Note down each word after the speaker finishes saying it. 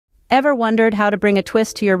Ever wondered how to bring a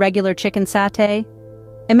twist to your regular chicken satay?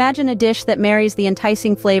 Imagine a dish that marries the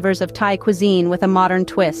enticing flavors of Thai cuisine with a modern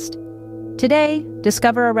twist. Today,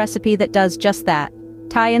 discover a recipe that does just that.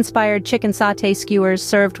 Thai-inspired chicken satay skewers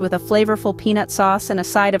served with a flavorful peanut sauce and a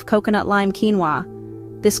side of coconut lime quinoa.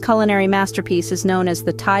 This culinary masterpiece is known as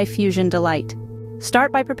the Thai Fusion Delight.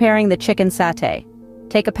 Start by preparing the chicken satay.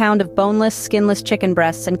 Take a pound of boneless, skinless chicken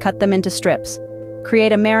breasts and cut them into strips.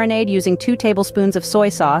 Create a marinade using 2 tablespoons of soy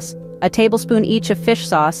sauce, a tablespoon each of fish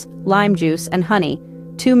sauce, lime juice, and honey,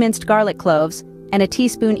 2 minced garlic cloves, and a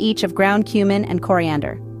teaspoon each of ground cumin and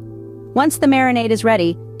coriander. Once the marinade is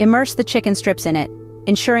ready, immerse the chicken strips in it,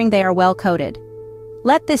 ensuring they are well coated.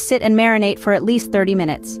 Let this sit and marinate for at least 30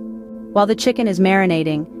 minutes. While the chicken is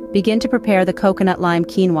marinating, begin to prepare the coconut lime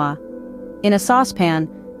quinoa. In a saucepan,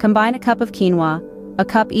 combine a cup of quinoa, a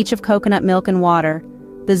cup each of coconut milk and water,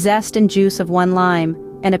 the zest and juice of 1 lime,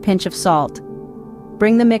 and a pinch of salt.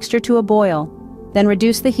 Bring the mixture to a boil, then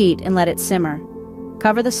reduce the heat and let it simmer.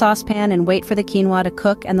 Cover the saucepan and wait for the quinoa to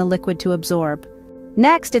cook and the liquid to absorb.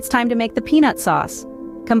 Next, it's time to make the peanut sauce.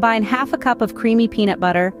 Combine half a cup of creamy peanut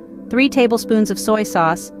butter, 3 tablespoons of soy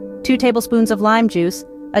sauce, 2 tablespoons of lime juice,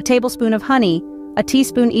 a tablespoon of honey, a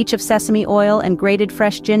teaspoon each of sesame oil and grated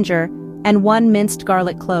fresh ginger, and 1 minced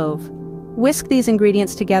garlic clove. Whisk these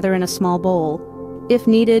ingredients together in a small bowl. If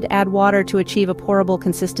needed, add water to achieve a pourable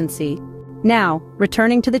consistency. Now,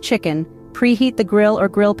 returning to the chicken, preheat the grill or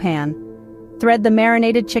grill pan. Thread the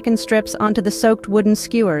marinated chicken strips onto the soaked wooden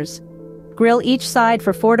skewers. Grill each side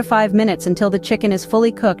for 4 to 5 minutes until the chicken is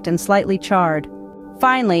fully cooked and slightly charred.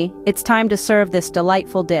 Finally, it's time to serve this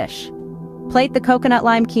delightful dish. Plate the coconut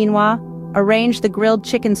lime quinoa, arrange the grilled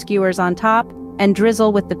chicken skewers on top, and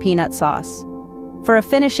drizzle with the peanut sauce. For a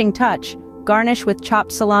finishing touch, garnish with chopped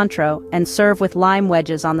cilantro and serve with lime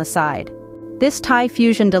wedges on the side. This Thai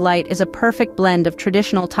fusion delight is a perfect blend of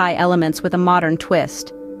traditional Thai elements with a modern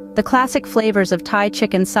twist. The classic flavors of Thai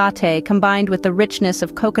chicken satay combined with the richness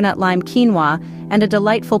of coconut lime quinoa and a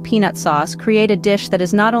delightful peanut sauce create a dish that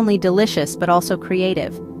is not only delicious but also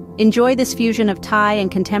creative. Enjoy this fusion of Thai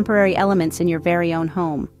and contemporary elements in your very own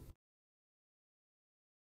home.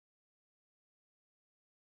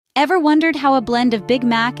 Ever wondered how a blend of Big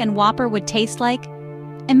Mac and Whopper would taste like?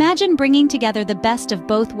 Imagine bringing together the best of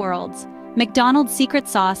both worlds, McDonald's secret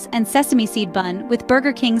sauce and sesame seed bun with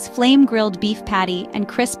Burger King's flame-grilled beef patty and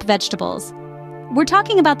crisp vegetables. We're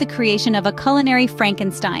talking about the creation of a culinary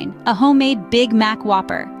Frankenstein, a homemade Big Mac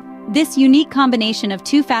Whopper. This unique combination of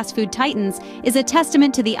 2 fast food titans is a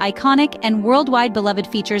testament to the iconic and worldwide beloved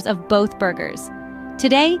features of both burgers.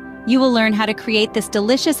 Today, you will learn how to create this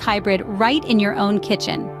delicious hybrid right in your own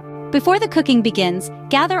kitchen. Before the cooking begins,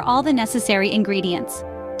 gather all the necessary ingredients.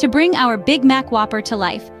 To bring our Big Mac Whopper to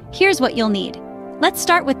life, here's what you'll need. Let's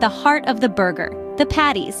start with the heart of the burger, the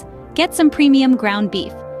patties. Get some premium ground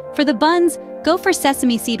beef. For the buns, go for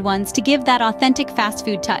sesame seed ones to give that authentic fast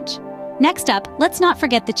food touch. Next up, let's not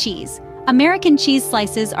forget the cheese. American cheese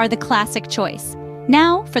slices are the classic choice.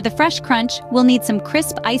 Now, for the fresh crunch, we'll need some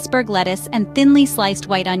crisp iceberg lettuce and thinly sliced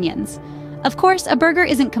white onions. Of course, a burger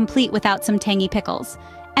isn't complete without some tangy pickles.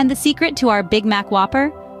 And the secret to our Big Mac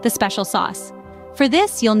Whopper? The special sauce. For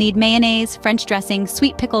this, you'll need mayonnaise, French dressing,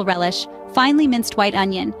 sweet pickle relish, finely minced white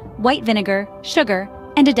onion, white vinegar, sugar,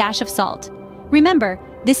 and a dash of salt. Remember,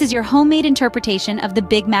 this is your homemade interpretation of the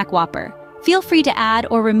Big Mac Whopper. Feel free to add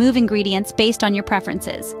or remove ingredients based on your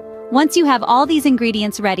preferences. Once you have all these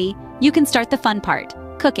ingredients ready, you can start the fun part,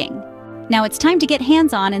 cooking. Now it's time to get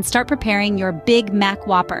hands-on and start preparing your Big Mac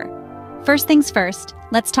Whopper. First things first,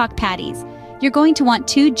 let's talk patties. You're going to want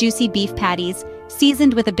 2 juicy beef patties,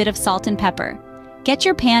 seasoned with a bit of salt and pepper. Get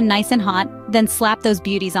your pan nice and hot, then slap those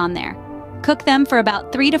beauties on there. Cook them for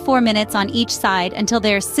about 3 to 4 minutes on each side until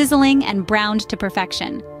they're sizzling and browned to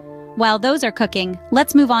perfection. While those are cooking,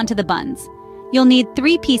 let's move on to the buns. You'll need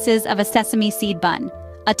 3 pieces of a sesame seed bun,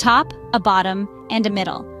 a top, a bottom, and a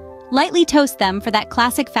middle. Lightly toast them for that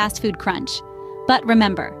classic fast food crunch. But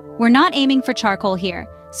remember, we're not aiming for charcoal here,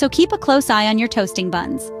 so keep a close eye on your toasting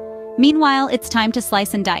buns. Meanwhile, it's time to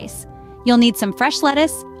slice and dice. You'll need some fresh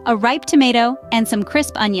lettuce, a ripe tomato, and some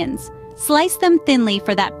crisp onions. Slice them thinly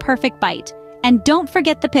for that perfect bite. And don't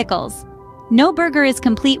forget the pickles. No burger is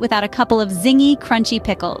complete without a couple of zingy, crunchy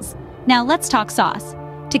pickles. Now let's talk sauce.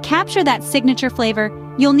 To capture that signature flavor,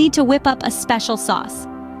 you'll need to whip up a special sauce.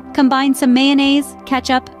 Combine some mayonnaise,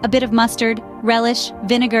 ketchup, a bit of mustard, relish,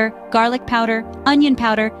 vinegar, garlic powder, onion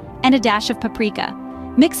powder, and a dash of paprika.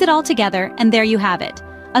 Mix it all together, and there you have it.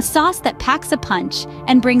 A sauce that packs a punch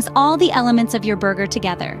and brings all the elements of your burger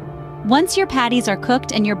together. Once your patties are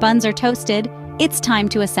cooked and your buns are toasted, it's time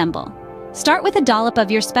to assemble. Start with a dollop of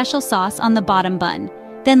your special sauce on the bottom bun.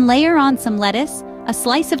 Then layer on some lettuce, a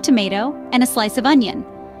slice of tomato, and a slice of onion.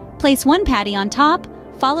 Place one patty on top,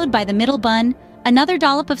 followed by the middle bun, another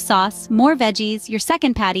dollop of sauce, more veggies, your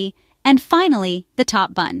second patty, and finally, the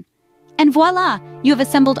top bun. And voila! You have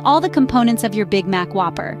assembled all the components of your Big Mac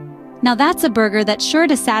Whopper. Now that's a burger that's sure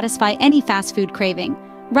to satisfy any fast food craving,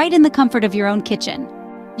 right in the comfort of your own kitchen.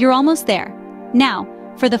 You're almost there. Now,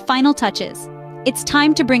 for the final touches. It's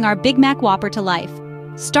time to bring our Big Mac Whopper to life.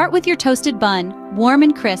 Start with your toasted bun, warm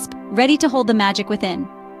and crisp, ready to hold the magic within.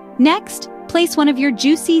 Next, place one of your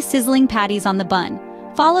juicy, sizzling patties on the bun,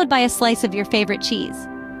 followed by a slice of your favorite cheese.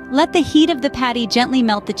 Let the heat of the patty gently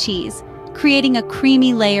melt the cheese, creating a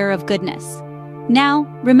creamy layer of goodness. Now,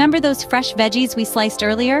 remember those fresh veggies we sliced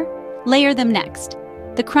earlier? Layer them next.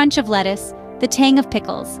 The crunch of lettuce, the tang of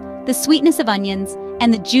pickles, the sweetness of onions,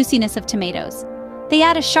 and the juiciness of tomatoes. They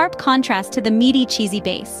add a sharp contrast to the meaty, cheesy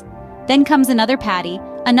base. Then comes another patty,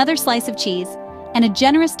 another slice of cheese, and a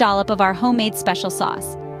generous dollop of our homemade special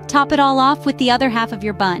sauce. Top it all off with the other half of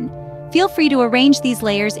your bun. Feel free to arrange these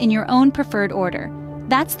layers in your own preferred order.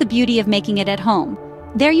 That's the beauty of making it at home.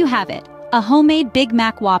 There you have it, a homemade Big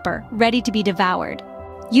Mac Whopper ready to be devoured.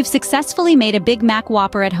 You've successfully made a Big Mac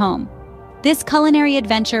Whopper at home. This culinary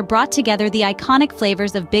adventure brought together the iconic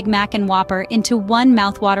flavors of Big Mac and Whopper into one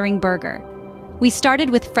mouthwatering burger. We started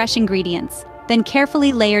with fresh ingredients, then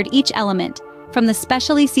carefully layered each element, from the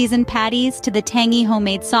specially seasoned patties to the tangy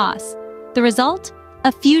homemade sauce. The result?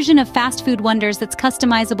 A fusion of fast food wonders that's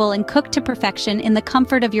customizable and cooked to perfection in the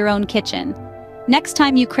comfort of your own kitchen. Next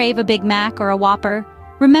time you crave a Big Mac or a Whopper,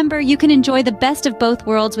 remember you can enjoy the best of both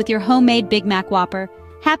worlds with your homemade Big Mac Whopper.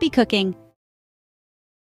 Happy cooking!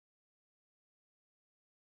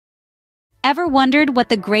 Ever wondered what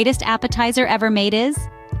the greatest appetizer ever made is?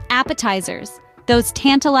 Appetizers, those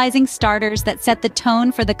tantalizing starters that set the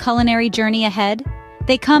tone for the culinary journey ahead.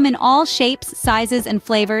 They come in all shapes, sizes, and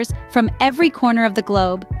flavors from every corner of the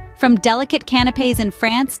globe. From delicate canapés in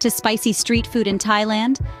France to spicy street food in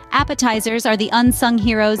Thailand, appetizers are the unsung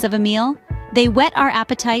heroes of a meal. They whet our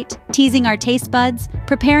appetite, teasing our taste buds,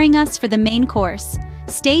 preparing us for the main course.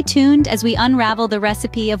 Stay tuned as we unravel the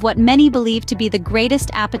recipe of what many believe to be the greatest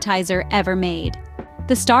appetizer ever made.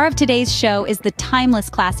 The star of today's show is the timeless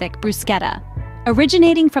classic bruschetta.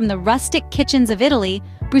 Originating from the rustic kitchens of Italy,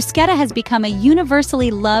 bruschetta has become a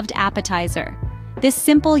universally loved appetizer. This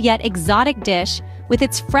simple yet exotic dish, with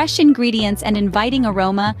its fresh ingredients and inviting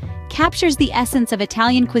aroma, captures the essence of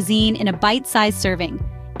Italian cuisine in a bite-sized serving.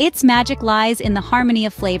 Its magic lies in the harmony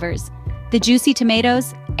of flavors. The juicy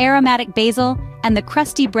tomatoes, aromatic basil, and the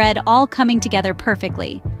crusty bread all coming together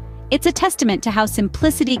perfectly. It's a testament to how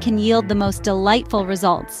simplicity can yield the most delightful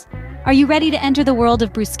results. Are you ready to enter the world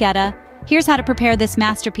of bruschetta? Here's how to prepare this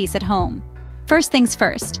masterpiece at home. First things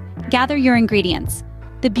first, gather your ingredients.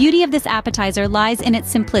 The beauty of this appetizer lies in its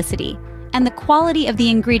simplicity and the quality of the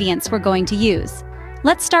ingredients we're going to use.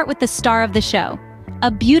 Let's start with the star of the show, a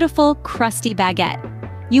beautiful, crusty baguette.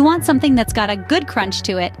 You want something that's got a good crunch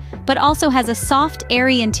to it, but also has a soft,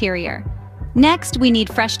 airy interior. Next, we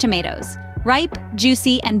need fresh tomatoes, ripe,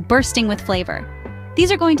 juicy, and bursting with flavor.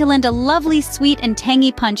 These are going to lend a lovely sweet and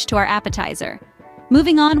tangy punch to our appetizer.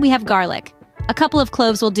 Moving on, we have garlic. A couple of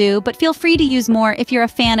cloves will do, but feel free to use more if you're a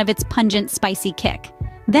fan of its pungent, spicy kick.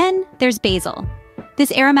 Then, there's basil.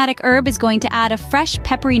 This aromatic herb is going to add a fresh,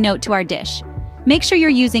 peppery note to our dish. Make sure you're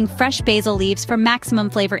using fresh basil leaves for maximum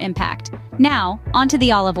flavor impact. Now, onto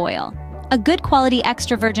the olive oil. A good quality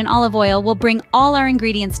extra virgin olive oil will bring all our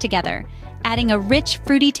ingredients together, adding a rich,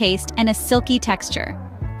 fruity taste and a silky texture.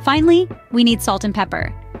 Finally, we need salt and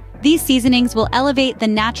pepper. These seasonings will elevate the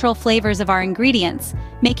natural flavors of our ingredients,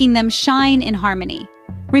 making them shine in harmony.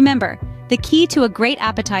 Remember, the key to a great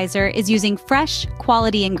appetizer is using fresh,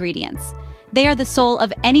 quality ingredients. They are the soul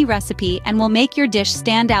of any recipe and will make your dish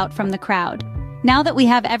stand out from the crowd. Now that we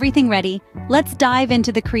have everything ready, let's dive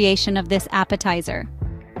into the creation of this appetizer.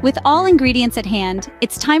 With all ingredients at hand,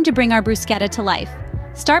 it's time to bring our bruschetta to life.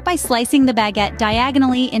 Start by slicing the baguette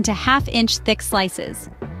diagonally into half-inch thick slices.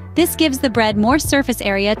 This gives the bread more surface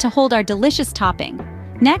area to hold our delicious topping.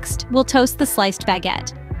 Next, we'll toast the sliced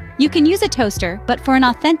baguette. You can use a toaster, but for an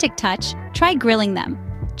authentic touch, try grilling them.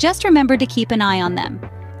 Just remember to keep an eye on them,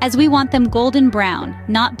 as we want them golden brown,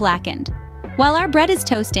 not blackened. While our bread is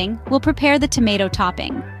toasting, we'll prepare the tomato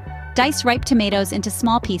topping. Dice ripe tomatoes into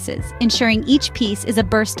small pieces, ensuring each piece is a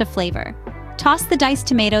burst of flavor. Toss the diced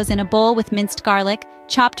tomatoes in a bowl with minced garlic,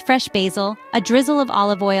 chopped fresh basil, a drizzle of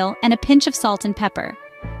olive oil, and a pinch of salt and pepper.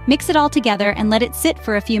 Mix it all together and let it sit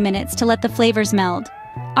for a few minutes to let the flavors meld.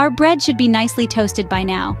 Our bread should be nicely toasted by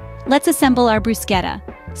now. Let's assemble our bruschetta.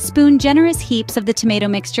 Spoon generous heaps of the tomato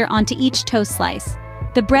mixture onto each toast slice.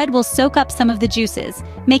 The bread will soak up some of the juices,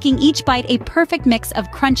 making each bite a perfect mix of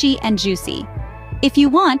crunchy and juicy. If you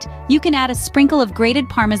want, you can add a sprinkle of grated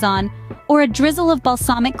Parmesan or a drizzle of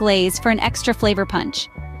balsamic glaze for an extra flavor punch.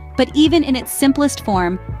 But even in its simplest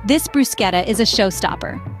form, this bruschetta is a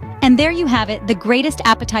showstopper. And there you have it, the greatest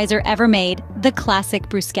appetizer ever made, the classic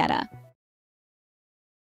bruschetta.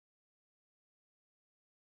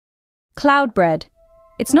 Cloud bread.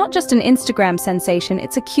 It's not just an Instagram sensation,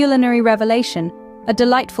 it's a culinary revelation, a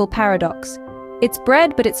delightful paradox. It's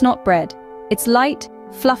bread, but it's not bread. It's light,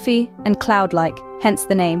 fluffy, and cloud-like, hence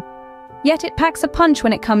the name. Yet it packs a punch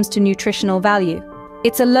when it comes to nutritional value.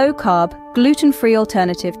 It's a low-carb, gluten-free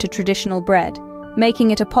alternative to traditional bread,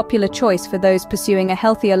 making it a popular choice for those pursuing a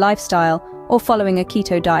healthier lifestyle or following a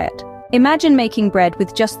keto diet. Imagine making bread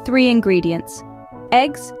with just 3 ingredients: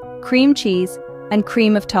 eggs, cream cheese, and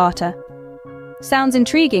cream of tartar. Sounds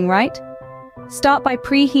intriguing, right? Start by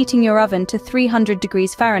preheating your oven to 300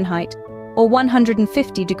 degrees Fahrenheit or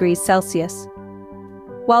 150 degrees Celsius.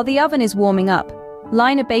 While the oven is warming up,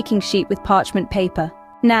 line a baking sheet with parchment paper.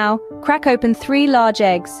 Now, crack open 3 large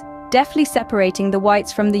eggs, deftly separating the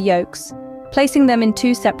whites from the yolks, placing them in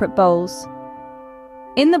 2 separate bowls.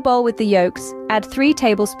 In the bowl with the yolks, add 3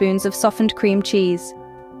 tablespoons of softened cream cheese.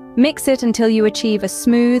 Mix it until you achieve a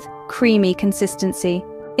smooth, creamy consistency.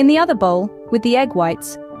 In the other bowl, with the egg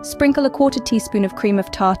whites, sprinkle a 1/4 teaspoon of cream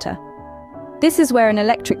of tartar. This is where an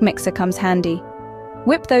electric mixer comes handy.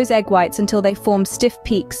 Whip those egg whites until they form stiff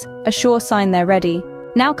peaks, a sure sign they're ready.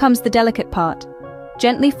 Now comes the delicate part.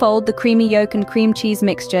 Gently fold the creamy yolk and cream cheese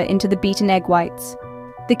mixture into the beaten egg whites.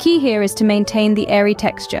 The key here is to maintain the airy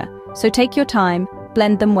texture, so take your time,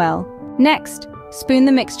 blend them well. Next, spoon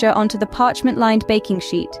the mixture onto the parchment-lined baking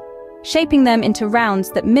sheet, shaping them into rounds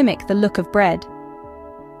that mimic the look of bread.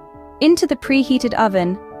 Into the preheated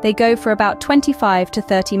oven, they go for about 25 to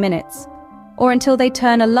 30 minutes, or until they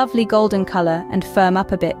turn a lovely golden color and firm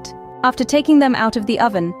up a bit. After taking them out of the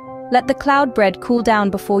oven, let the cloud bread cool down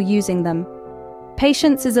before using them.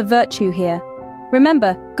 Patience is a virtue here.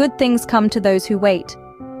 Remember, good things come to those who wait.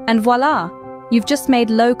 And voila! You've just made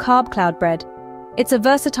low-carb cloud bread. It's a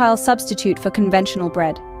versatile substitute for conventional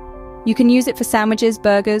bread. You can use it for sandwiches,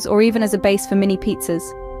 burgers, or even as a base for mini pizzas.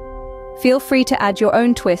 Feel free to add your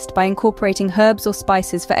own twist by incorporating herbs or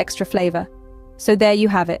spices for extra flavor. So there you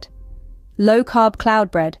have it. Low-carb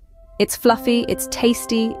cloud bread. It's fluffy, it's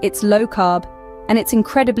tasty, it's low-carb, and it's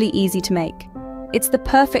incredibly easy to make. It's the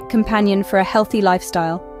perfect companion for a healthy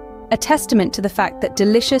lifestyle, a testament to the fact that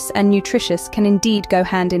delicious and nutritious can indeed go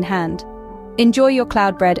hand in hand. Enjoy your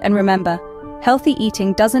cloud bread, and remember, healthy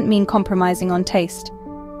eating doesn't mean compromising on taste.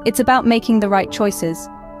 It's about making the right choices,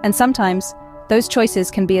 and sometimes, those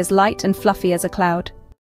choices can be as light and fluffy as a cloud.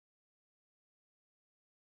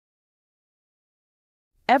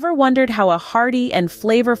 Ever wondered how a hearty and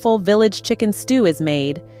flavorful village chicken stew is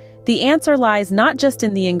made? The answer lies not just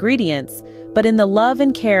in the ingredients, but in the love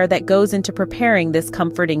and care that goes into preparing this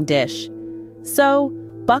comforting dish. So,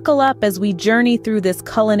 buckle up as we journey through this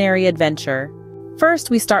culinary adventure. First,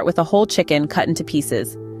 we start with a whole chicken cut into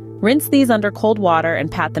pieces. Rinse these under cold water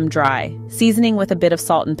and pat them dry, seasoning with a bit of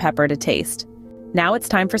salt and pepper to taste. Now it's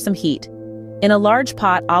time for some heat. In a large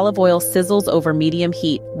pot, olive oil sizzles over medium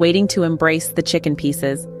heat, waiting to embrace the chicken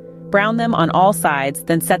pieces. Brown them on all sides,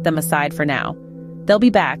 then set them aside for now. They'll be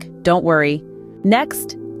back, don't worry.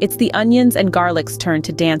 Next, it's the onions and garlic's turn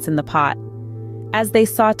to dance in the pot. As they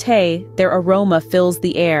saute, their aroma fills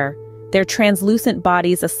the air, their translucent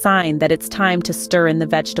bodies a sign that it's time to stir in the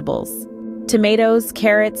vegetables. Tomatoes,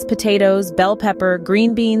 carrots, potatoes, bell pepper,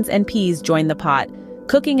 green beans, and peas join the pot,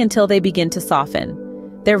 cooking until they begin to soften.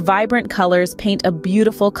 Their vibrant colors paint a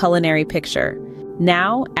beautiful culinary picture.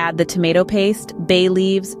 Now, add the tomato paste, bay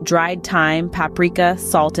leaves, dried thyme, paprika,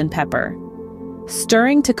 salt, and pepper.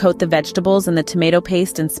 Stirring to coat the vegetables in the tomato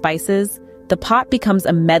paste and spices, the pot becomes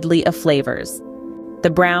a medley of flavors. The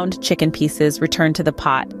browned chicken pieces return to the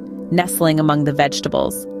pot, nestling among the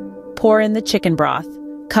vegetables. Pour in the chicken broth,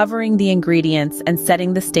 covering the ingredients and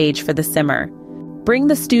setting the stage for the simmer. Bring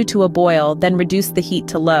the stew to a boil, then reduce the heat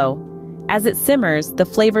to low. As it simmers, the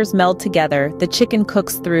flavors meld together, the chicken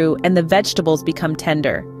cooks through, and the vegetables become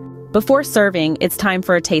tender. Before serving, it's time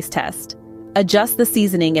for a taste test. Adjust the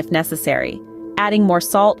seasoning if necessary, adding more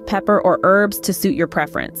salt, pepper, or herbs to suit your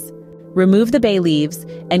preference. Remove the bay leaves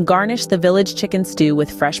and garnish the village chicken stew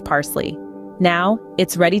with fresh parsley. Now,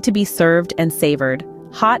 it's ready to be served and savored,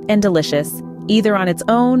 hot and delicious, either on its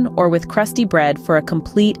own or with crusty bread for a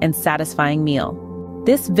complete and satisfying meal.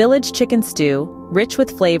 This village chicken stew, rich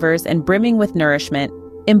with flavors and brimming with nourishment,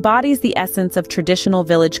 embodies the essence of traditional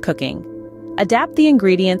village cooking. Adapt the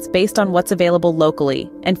ingredients based on what's available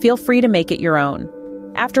locally, and feel free to make it your own.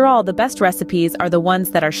 After all, the best recipes are the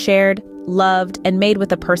ones that are shared, loved, and made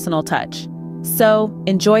with a personal touch. So,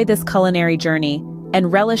 enjoy this culinary journey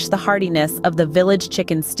and relish the heartiness of the village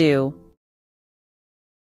chicken stew.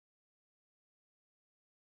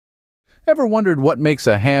 Ever wondered what makes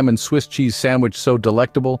a ham and Swiss cheese sandwich so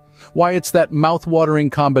delectable? Why, it's that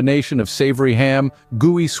mouth-watering combination of savory ham,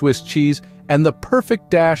 gooey Swiss cheese, and the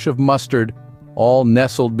perfect dash of mustard, all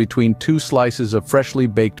nestled between two slices of freshly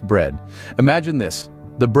baked bread. Imagine this: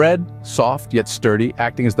 the bread, soft yet sturdy,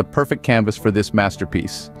 acting as the perfect canvas for this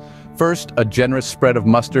masterpiece. First, a generous spread of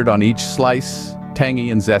mustard on each slice,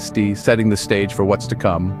 tangy and zesty, setting the stage for what's to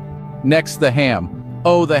come. Next, the ham.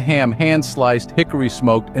 Oh, the ham, hand-sliced,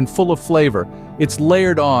 hickory-smoked, and full of flavor. It's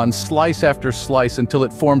layered on, slice after slice, until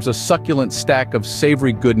it forms a succulent stack of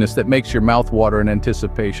savory goodness that makes your mouth water in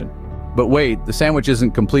anticipation. But wait, the sandwich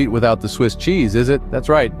isn't complete without the Swiss cheese, is it? That's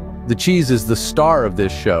right. The cheese is the star of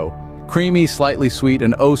this show. Creamy, slightly sweet,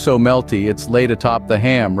 and oh so melty, it's laid atop the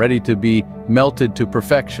ham, ready to be melted to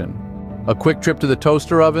perfection. A quick trip to the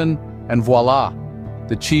toaster oven, and voila!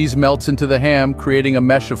 The cheese melts into the ham, creating a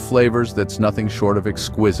mesh of flavors that's nothing short of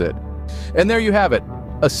exquisite. And there you have it,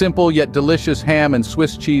 a simple yet delicious ham and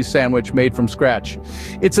Swiss cheese sandwich made from scratch.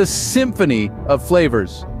 It's a symphony of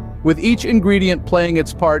flavors, with each ingredient playing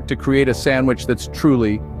its part to create a sandwich that's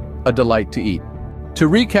truly a delight to eat. To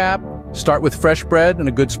recap, start with fresh bread and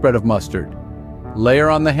a good spread of mustard. Layer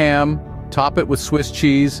on the ham, top it with Swiss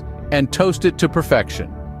cheese, and toast it to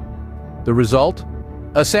perfection. The result?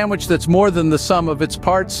 A sandwich that's more than the sum of its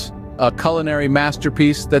parts, a culinary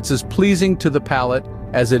masterpiece that's as pleasing to the palate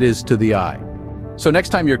as it is to the eye. So next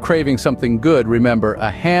time you're craving something good, remember,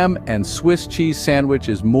 a ham and Swiss cheese sandwich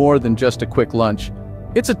is more than just a quick lunch.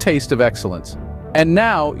 It's a taste of excellence. And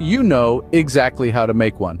now you know exactly how to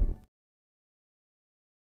make one.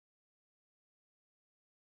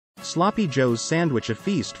 Sloppy Joe's Sandwich, a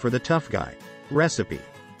feast for the tough guy. Recipe.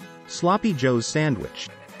 Sloppy Joe's Sandwich,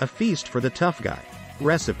 a feast for the tough guy.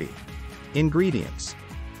 Recipe. Ingredients.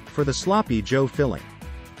 For the Sloppy Joe filling.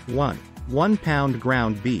 1 pound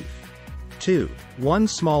ground beef. 2. 1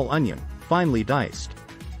 small onion, finely diced.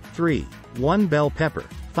 3. 1 bell pepper,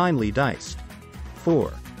 finely diced.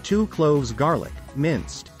 4. 2 cloves garlic,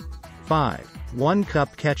 minced. 5. 1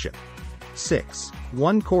 cup ketchup. 6.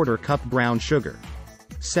 1/4 cup brown sugar.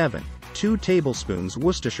 7. 2 tablespoons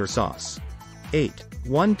Worcestershire sauce. 8.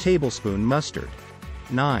 1 tablespoon mustard.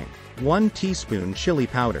 9. 1 teaspoon chili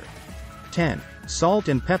powder. 10. Salt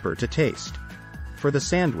and pepper to taste. For the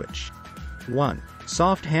sandwich. 1.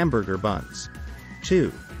 Soft hamburger buns.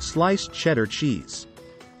 2. Sliced cheddar cheese.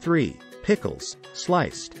 3. Pickles,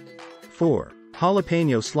 sliced. 4.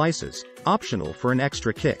 Jalapeno slices, optional for an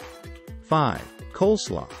extra kick. 5.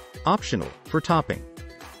 Coleslaw, optional for topping.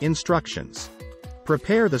 Instructions.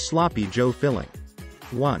 Prepare the Sloppy Joe filling.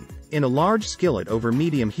 1. In a large skillet over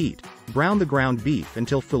medium heat, brown the ground beef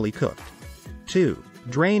until fully cooked. 2.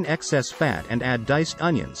 Drain excess fat and add diced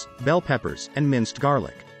onions, bell peppers, and minced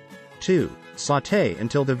garlic. 2. Sauté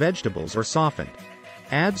until the vegetables are softened.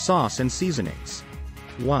 Add sauce and seasonings.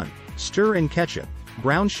 1. Stir in ketchup,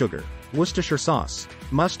 brown sugar, Worcestershire sauce,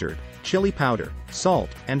 mustard, chili powder, salt,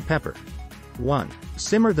 and pepper. 1.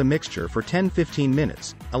 Simmer the mixture for 10-15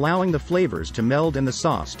 minutes, allowing the flavors to meld and the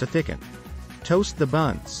sauce to thicken. Toast the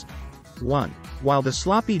buns. 1. While the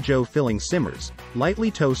Sloppy Joe filling simmers,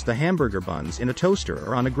 lightly toast the hamburger buns in a toaster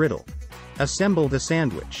or on a griddle. Assemble the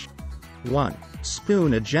sandwich. 1.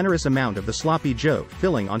 Spoon a generous amount of the Sloppy Joe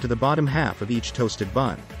filling onto the bottom half of each toasted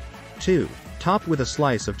bun. 2. Top with a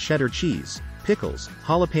slice of cheddar cheese, pickles,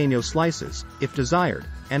 jalapeno slices, if desired,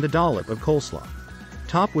 and a dollop of coleslaw.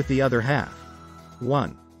 Top with the other half.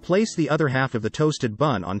 1. Place the other half of the toasted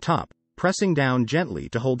bun on top, pressing down gently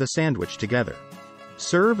to hold the sandwich together.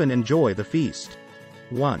 Serve and enjoy the feast.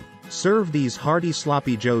 1. Serve these hearty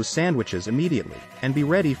Sloppy Joe's sandwiches immediately, and be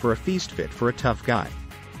ready for a feast fit for a tough guy.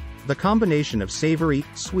 The combination of savory,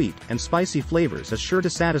 sweet, and spicy flavors is sure to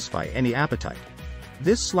satisfy any appetite.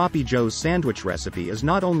 This Sloppy Joe's sandwich recipe is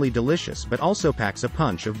not only delicious but also packs a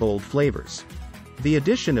punch of bold flavors. The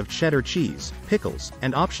addition of cheddar cheese, pickles,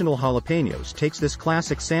 and optional jalapenos takes this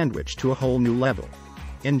classic sandwich to a whole new level.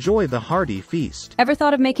 Enjoy the hearty feast. Ever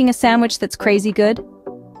thought of making a sandwich that's crazy good?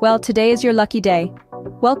 Well, today is your lucky day.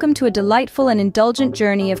 Welcome to a delightful and indulgent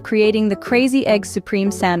journey of creating the Crazy Egg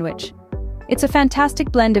Supreme sandwich. It's a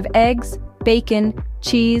fantastic blend of eggs, bacon,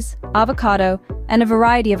 cheese, avocado, and a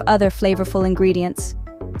variety of other flavorful ingredients.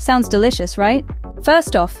 Sounds delicious, right?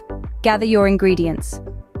 First off, gather your ingredients.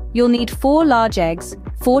 You'll need 4 large eggs,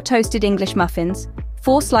 4 toasted English muffins,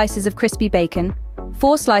 4 slices of crispy bacon,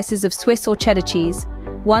 4 slices of Swiss or cheddar cheese,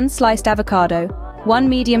 1 sliced avocado, 1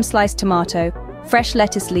 medium sliced tomato, fresh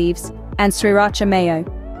lettuce leaves, and sriracha mayo.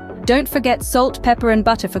 Don't forget salt, pepper, and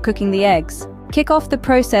butter for cooking the eggs. Kick off the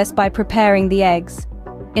process by preparing the eggs.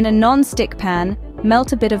 In a non-stick pan,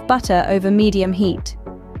 melt a bit of butter over medium heat.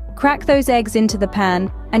 Crack those eggs into the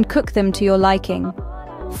pan and cook them to your liking.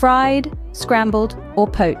 Fried, scrambled, or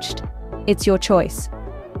poached. It's your choice.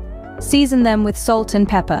 Season them with salt and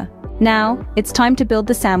pepper. Now, it's time to build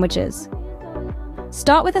the sandwiches.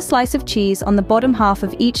 Start with a slice of cheese on the bottom half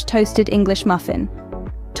of each toasted English muffin.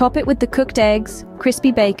 Top it with the cooked eggs,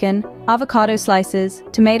 crispy bacon, avocado slices,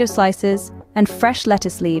 tomato slices, and fresh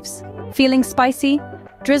lettuce leaves. Feeling spicy?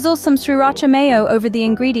 Drizzle some sriracha mayo over the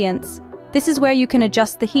ingredients. This is where you can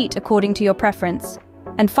adjust the heat according to your preference.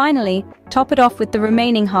 And finally, top it off with the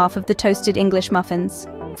remaining half of the toasted English muffins.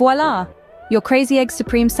 Voila! Your Crazy Egg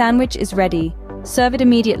Supreme sandwich is ready. Serve it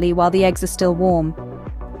immediately while the eggs are still warm.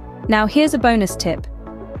 Now here's a bonus tip.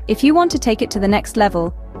 If you want to take it to the next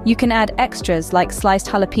level, you can add extras like sliced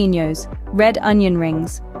jalapenos, red onion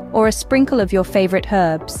rings, or a sprinkle of your favorite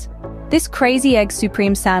herbs. This Crazy Egg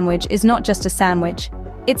Supreme sandwich is not just a sandwich,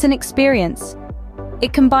 it's an experience.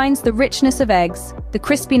 It combines the richness of eggs, the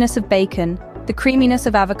crispiness of bacon, the creaminess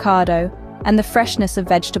of avocado, and the freshness of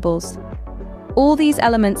vegetables. All these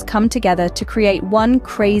elements come together to create one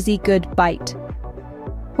crazy good bite.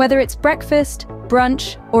 Whether it's breakfast,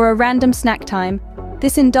 brunch, or a random snack time,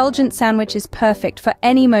 this indulgent sandwich is perfect for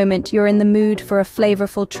any moment you're in the mood for a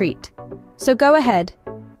flavorful treat. So go ahead,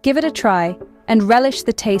 give it a try, and relish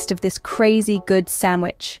the taste of this crazy good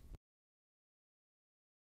sandwich.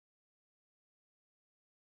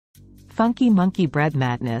 Funky monkey bread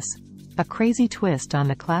madness. A crazy twist on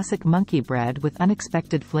the classic monkey bread with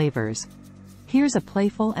unexpected flavors. Here's a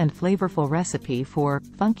playful and flavorful recipe for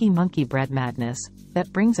funky monkey bread madness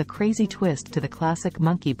that brings a crazy twist to the classic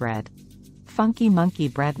monkey bread. Funky monkey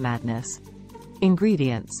bread madness.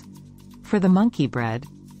 Ingredients. For the monkey bread,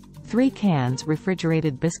 3 cans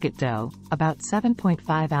refrigerated biscuit dough, about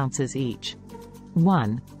 7.5 ounces each.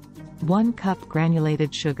 1 cup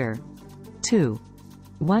granulated sugar. 2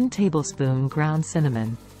 1 tablespoon ground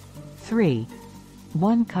cinnamon. 3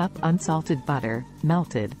 1 cup unsalted butter,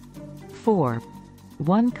 melted. 4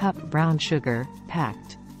 1 cup brown sugar,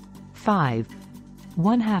 packed. 5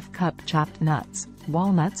 1/2 cup chopped nuts,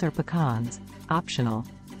 walnuts or pecans, optional.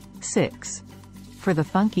 6. For the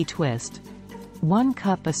funky twist, 1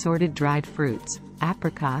 cup assorted dried fruits,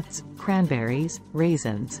 apricots, cranberries,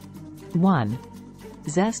 raisins. 1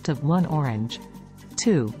 zest of 1 orange.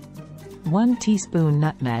 2 1 teaspoon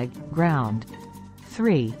nutmeg, ground.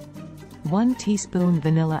 3 1 teaspoon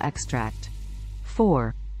vanilla extract.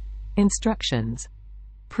 4. Instructions.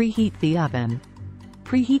 Preheat the oven.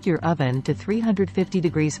 Preheat your oven to 350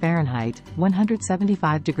 degrees Fahrenheit,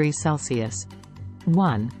 175 degrees Celsius.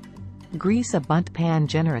 1. Grease a bundt pan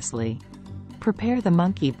generously. Prepare the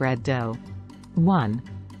monkey bread dough. 1.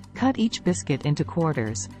 Cut each biscuit into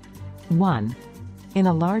quarters. 1. In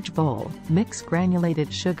a large bowl, mix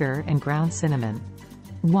granulated sugar and ground cinnamon.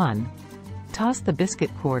 1. Toss the biscuit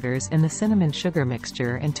quarters in the cinnamon sugar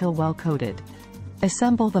mixture until well coated.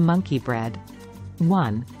 Assemble the monkey bread.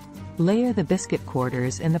 1. Layer the biscuit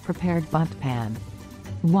quarters in the prepared bundt pan.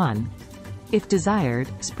 1. If desired,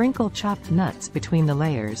 sprinkle chopped nuts between the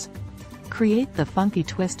layers. Create the funky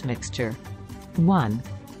twist mixture. 1.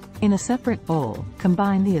 In a separate bowl,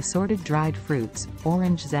 combine the assorted dried fruits,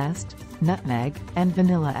 orange zest, nutmeg, and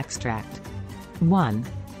vanilla extract. 1.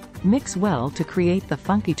 Mix well to create the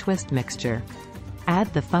funky twist mixture.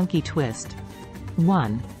 Add the funky twist.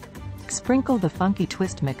 1. Sprinkle the funky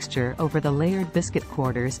twist mixture over the layered biscuit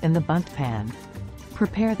quarters in the bundt pan.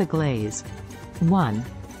 Prepare the glaze. 1.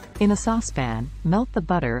 In a saucepan, melt the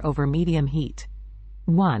butter over medium heat.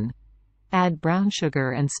 1. Add brown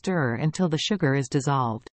sugar and stir until the sugar is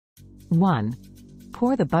dissolved. 1.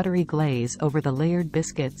 Pour the buttery glaze over the layered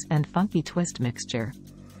biscuits and funky twist mixture.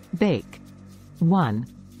 Bake. 1.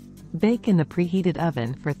 Bake in the preheated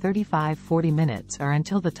oven for 35–40 minutes or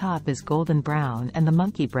until the top is golden brown and the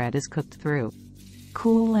monkey bread is cooked through.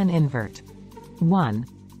 Cool and invert. 1.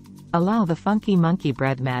 Allow the funky monkey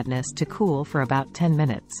bread madness to cool for about 10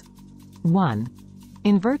 minutes. 1.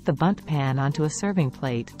 Invert the bundt pan onto a serving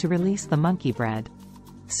plate to release the monkey bread.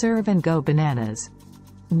 Serve and go bananas.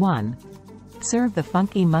 1. Serve the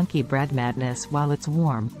funky monkey bread madness while it's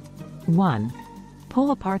warm. 1.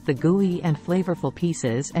 Pull apart the gooey and flavorful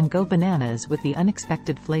pieces and go bananas with the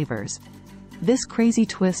unexpected flavors. This crazy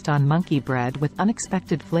twist on monkey bread with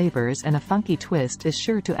unexpected flavors and a funky twist is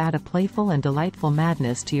sure to add a playful and delightful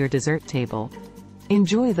madness to your dessert table.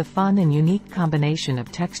 Enjoy the fun and unique combination of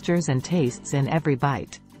textures and tastes in every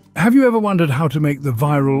bite. Have you ever wondered how to make the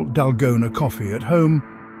viral Dalgona coffee at home?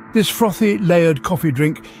 This frothy, layered coffee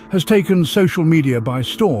drink has taken social media by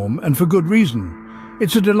storm, and for good reason.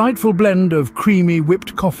 It's a delightful blend of creamy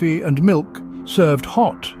whipped coffee and milk, served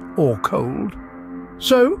hot or cold.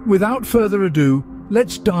 So, without further ado,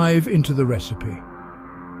 let's dive into the recipe.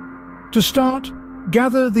 To start,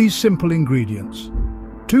 gather these simple ingredients.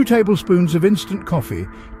 2 tablespoons of instant coffee,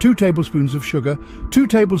 2 tablespoons of sugar, 2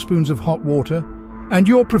 tablespoons of hot water, and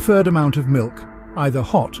your preferred amount of milk, either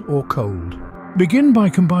hot or cold. Begin by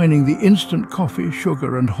combining the instant coffee,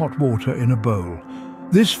 sugar and hot water in a bowl.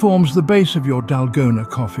 This forms the base of your Dalgona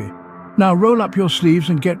coffee. Now roll up your sleeves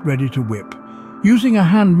and get ready to whip. Using a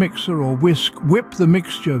hand mixer or whisk, whip the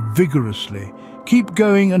mixture vigorously. Keep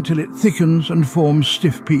going until it thickens and forms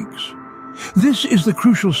stiff peaks. This is the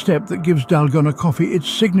crucial step that gives Dalgona coffee its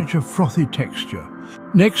signature frothy texture.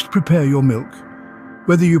 Next, prepare your milk.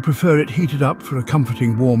 Whether you prefer it heated up for a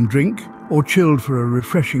comforting warm drink or chilled for a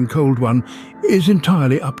refreshing cold one is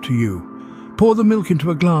entirely up to you. Pour the milk into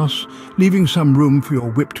a glass, leaving some room for your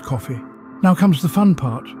whipped coffee. Now comes the fun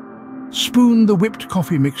part. Spoon the whipped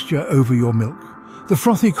coffee mixture over your milk. The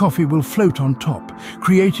frothy coffee will float on top,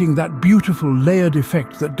 creating that beautiful layered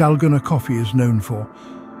effect that Dalgona coffee is known for.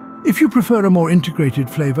 If you prefer a more integrated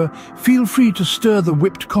flavor, feel free to stir the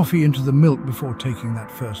whipped coffee into the milk before taking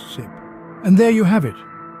that first sip. And there you have it,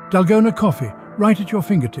 Dalgona coffee, right at your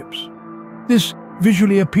fingertips. This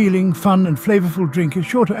visually appealing, fun and flavorful drink is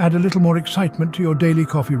sure to add a little more excitement to your daily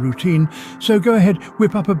coffee routine, so go ahead,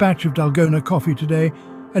 whip up a batch of Dalgona coffee today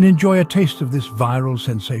and enjoy a taste of this viral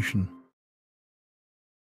sensation.